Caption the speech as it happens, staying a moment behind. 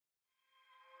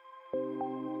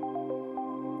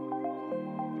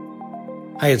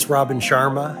Hi, it's Robin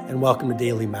Sharma, and welcome to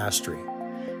Daily Mastery.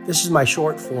 This is my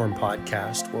short-form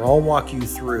podcast where I'll walk you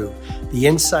through the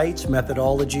insights,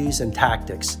 methodologies, and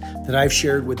tactics that I've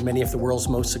shared with many of the world's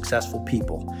most successful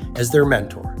people as their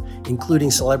mentor,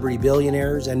 including celebrity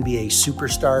billionaires, NBA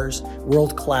superstars,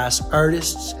 world-class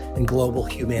artists, and global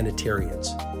humanitarians.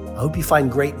 I hope you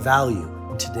find great value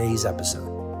in today's episode.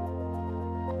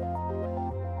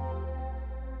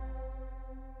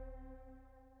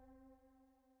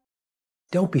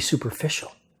 Don't be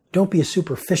superficial. Don't be a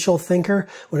superficial thinker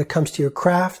when it comes to your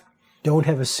craft. Don't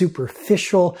have a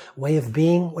superficial way of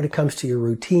being when it comes to your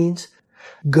routines.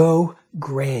 Go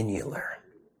granular.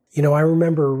 I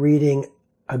remember reading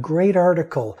a great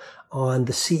article on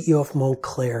the CEO of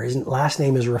Montclair. His last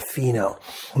name is Ruffino.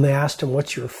 And they asked him,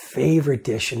 what's your favorite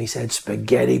dish? And he said,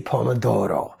 spaghetti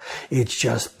pomodoro. It's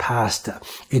just pasta.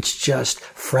 It's just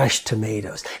fresh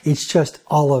tomatoes. It's just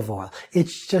olive oil.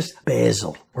 It's just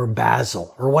basil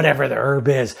or whatever the herb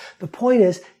is. The point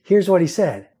is, here's what he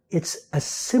said. It's a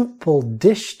simple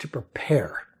dish to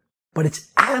prepare, but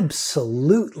it's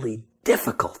absolutely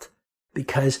difficult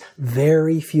because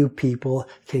very few people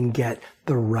can get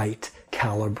the right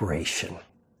calibration.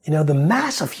 The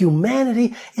mass of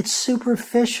humanity, it's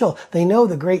superficial. They know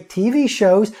the great TV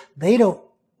shows. They don't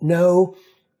know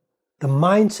the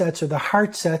mindsets or the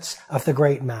heart sets of the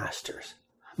great masters.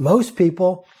 Most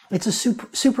people, it's a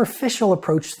superficial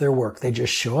approach to their work. They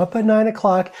just show up at 9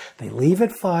 o'clock, they leave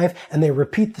at 5, and they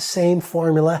repeat the same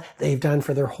formula they've done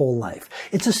for their whole life.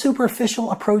 It's a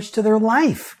superficial approach to their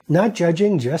life. Not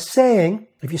judging, just saying.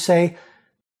 If you say,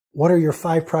 what are your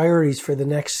 5 priorities for the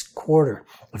next quarter?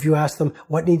 If you ask them,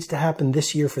 what needs to happen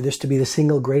this year for this to be the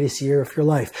single greatest year of your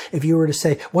life? If you were to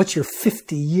say, what's your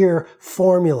 50-year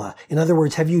formula? In other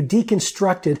words, have you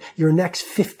deconstructed your next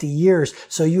 50 years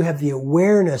so you have the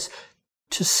awareness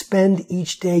to spend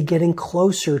each day getting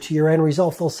closer to your end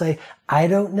result? They'll say, I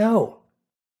don't know.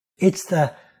 It's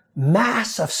the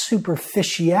mass of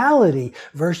superficiality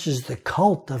versus the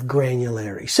cult of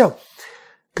granularity. So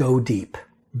go deep.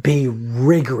 Be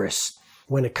rigorous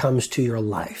when it comes to your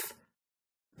life.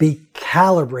 Be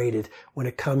calibrated when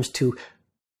it comes to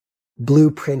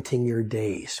blueprinting your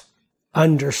days,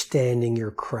 understanding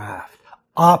your craft,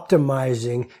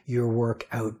 optimizing your work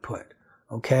output.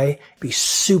 Okay? Be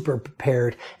super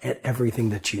prepared at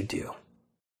everything that you do.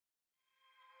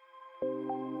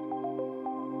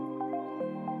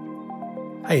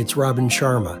 Hi, it's Robin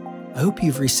Sharma. I hope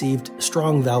you've received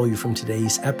strong value from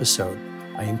today's episode.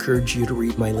 I encourage you to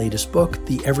read my latest book,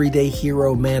 The Everyday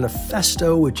Hero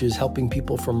Manifesto, which is helping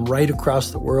people from right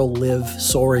across the world live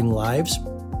soaring lives.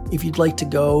 If you'd like to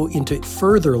go into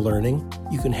further learning,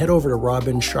 you can head over to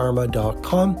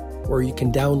robinsharma.com, where you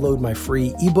can download my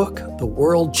free ebook, The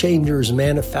World Changers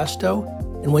Manifesto.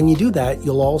 And when you do that,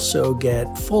 you'll also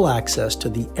get full access to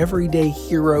the Everyday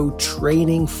Hero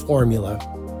Training Formula,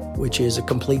 which is a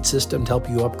complete system to help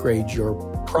you upgrade your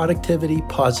productivity,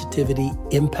 positivity,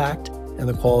 impact, and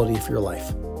the quality of your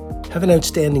life. Have an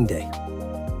outstanding day.